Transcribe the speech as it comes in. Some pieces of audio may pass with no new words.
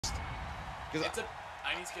I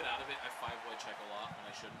need to get out of it. I 5-way check a lot when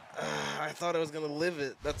I shouldn't. I thought I was gonna live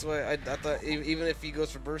it. That's why I thought even if he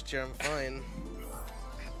goes for burst here, I'm fine.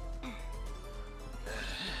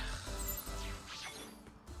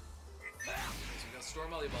 So we got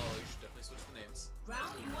Storm Alibaba. You should definitely switch the names. Round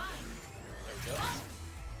 1. There we go.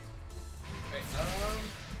 Okay,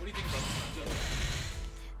 what do you think about this matchup?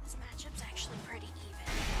 This matchup's actually pretty even.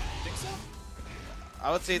 You think so? I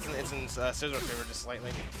would say it's in Scizor favor just slightly.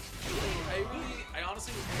 I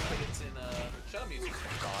honestly would think that it's in Shadow Music's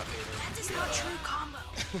favor. That is not true combo.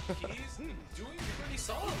 He's doing pretty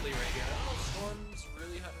solidly right here. I don't know if Storm's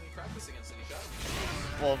really had any practice against any Shadow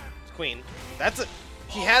Music. Well, Queen.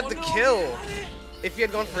 He had the kill. If he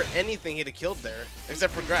had gone for anything, he'd have killed there,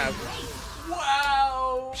 except for grab.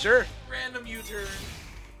 Wow! Sure. Random U-turn.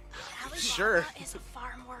 Alibaba Sure. is a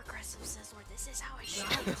far more aggressive Scizor. This is how I shoot.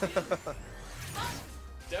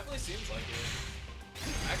 Definitely seems like it.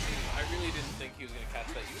 Actually, I really didn't think he was gonna catch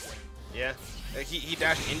that U-turn. Yeah. He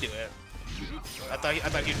dashed into it. I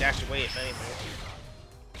thought he'd dash away if anything.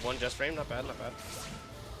 One just frame, not bad, not bad.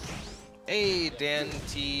 Hey, Dan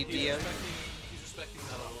TDM. He's respecting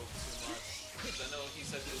that a little too much. Because I know he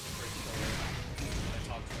said he was afraid to go when I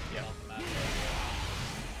talked to him about the match.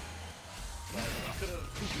 But he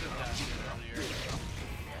could have dashed it earlier.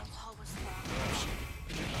 Wall was long.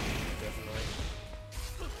 Definitely.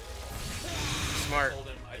 Smart. I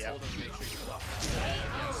told him to make sure you block that. I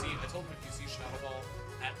told him if you see Shadow Ball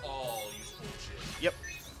at all, use Hold Shield. Yep.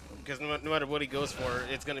 Because no matter what he goes for,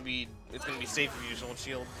 it's gonna be safe if you use Hold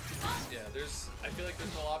Shield. Yeah, I feel like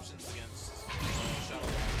there's no options against Shadow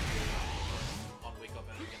Ball on wake up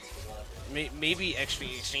and against the wall. Maybe extra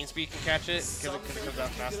exchange speed can catch it because it comes out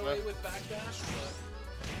fast enough. With backdash, but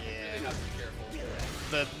yeah. you have to be careful.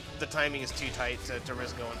 The timing is too tight to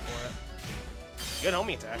risk going for it. Good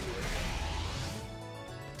homie attack.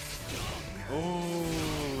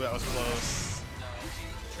 Ooh, that was close. No, he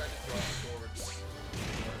tried to throw it forwards.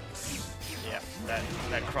 Yeah,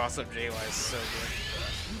 that cross up JY is so good.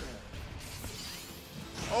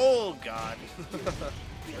 Oh god. It was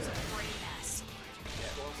a great mess.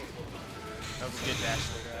 That was a good dash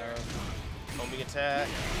there. Homing attack.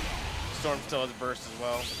 Storm still has a burst as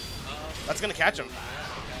well. That's gonna catch him.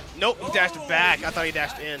 Nope, he dashed back. I thought he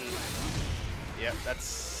dashed in. Yep,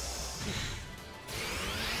 that's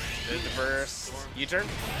the burst. U-turn?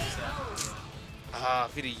 Ah,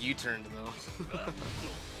 if he'd have U-turned though.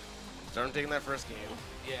 Storm taking that first game.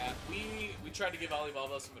 Yeah, we tried to give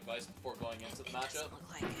Alibaba some advice before going into the matchup, Look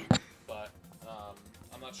like it. but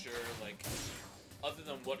I'm not sure, like, other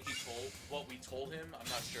than what we told him, I'm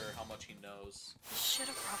not sure how much he knows. Should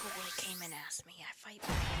have probably came and asked me. I fight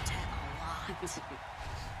bad intent a lot.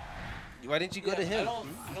 Why didn't you go to him?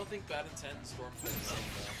 I don't think bad intent and Storm play the same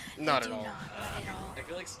though. Not I at do all. Not at all. I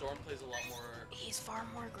feel like Storm plays a lot more. He's far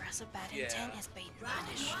more aggressive. Bad Yeah. intent is bait and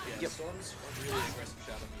punish. Yeah, Storm's a really aggressive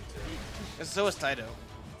Shadow Mewtwo. And so is Taito.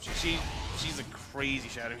 She's a crazy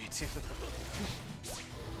Shadow Mewtwo.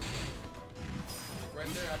 Right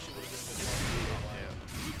there actually would have been good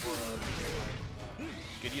for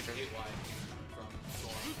Good U-turn. 8Y from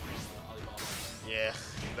Storm Alibaba. Yeah,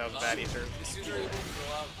 that was a bad U-turn. Is Scizor able to go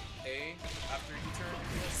out A after U-turn?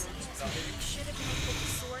 You should have made the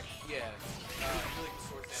sword. Yeah, I feel like the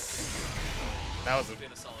sword dance That was has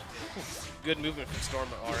been a solid hit. good movement from Storm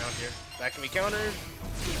all around here. That can be countered.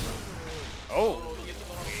 Oh, Oh, you get the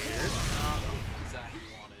ball exactly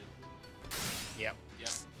wanted. yep.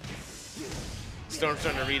 Yep. Storm's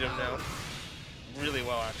starting to read him now. Really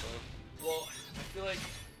well, actually. Well, I feel like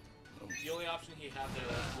the only option he had there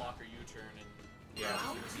was block or U-turn, and Yeah. the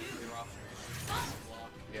other option was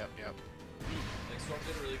block. Yep, yep. Like Storm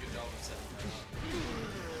did a really good job of setting that up.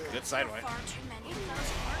 Good sideway. Far too many of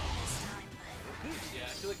those work this time, but Yeah,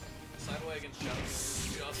 I feel like sideway against Shadow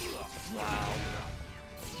is just enough. Wow.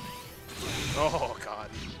 Oh god,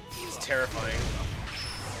 it's terrifying.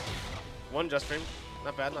 One just frame,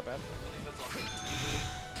 not bad, not bad. I think that's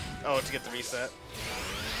all. Oh, to get the reset.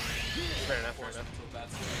 Fair enough, fair Forced enough. into a bad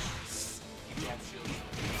situation. He dropped shield.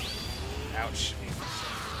 Ouch.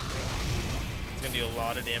 It's gonna do a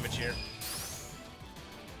lot of damage here.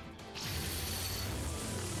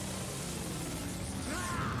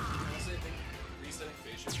 Honestly, I think resetting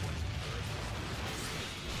phase shift first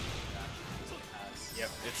has. Yep,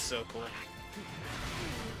 it's so cool. Like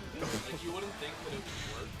you wouldn't think that it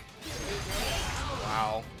would work.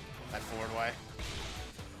 Wow, that forward Y.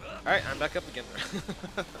 Alright, I'm back up again.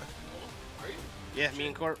 Are you? Yeah, me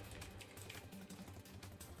and Corp.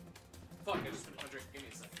 Fuck, I just finished my drink. Give me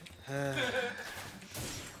a second.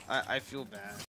 I feel bad.